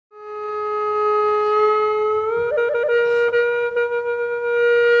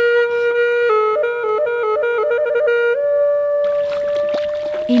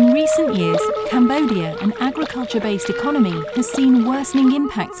recent years, Cambodia, an agriculture-based economy, has seen worsening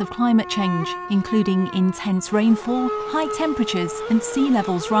impacts of climate change, including intense rainfall, high temperatures and sea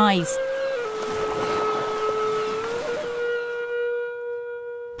levels rise.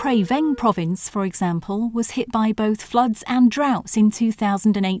 Prey Veng province, for example, was hit by both floods and droughts in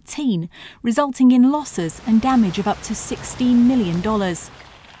 2018, resulting in losses and damage of up to $16 million.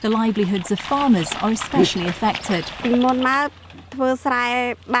 The livelihoods of farmers are especially affected.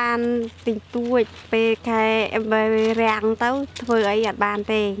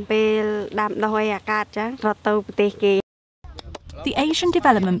 The Asian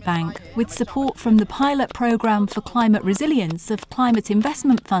Development Bank, with support from the pilot programme for climate resilience of climate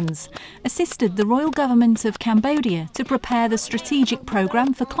investment funds, assisted the royal government of Cambodia to prepare the strategic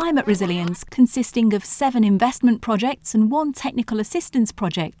programme for climate resilience, consisting of 7 investment projects and 1 technical assistance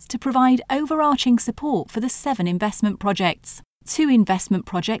project to provide overarching support for the 7 investment projects. 2 investment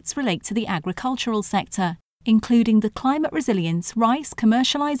projects relate to the agricultural sector, including the Climate Resilience Rice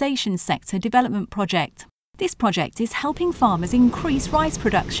Commercialisation Sector Development Project. This project is helping farmers increase rice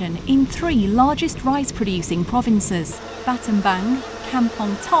production in 3 largest rice-producing provinces, Battambang,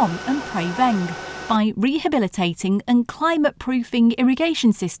 Kampong Tom and Prey Veng, by rehabilitating and climate-proofing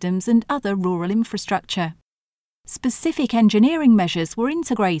irrigation systems and other rural infrastructure. Specific engineering measures were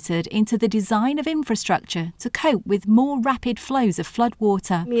integrated into the design of infrastructure to cope with more rapid flows of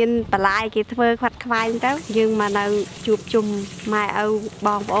floodwater.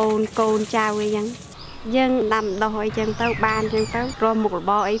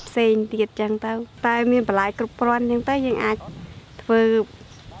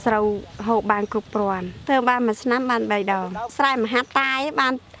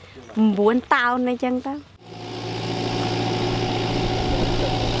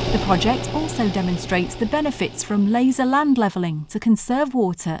 The project also demonstrates the benefits from laser land levelling to conserve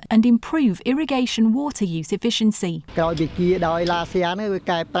water and improve irrigation water use efficiency.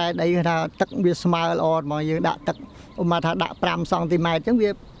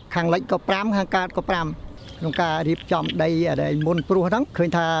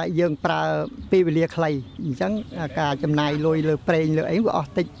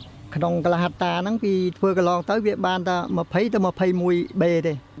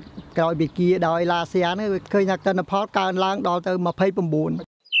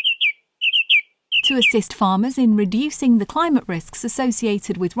 To assist farmers in reducing the climate risks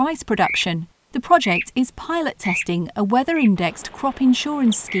associated with rice production, the project is pilot testing a weather-indexed crop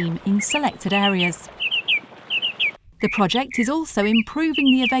insurance scheme in selected areas. The project is also improving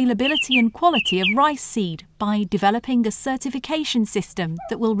the availability and quality of rice seed by developing a certification system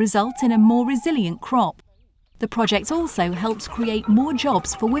that will result in a more resilient crop. The project also helps create more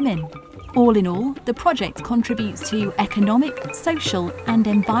jobs for women. All in all, the project contributes to economic, social and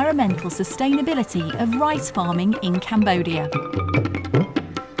environmental sustainability of rice farming in Cambodia.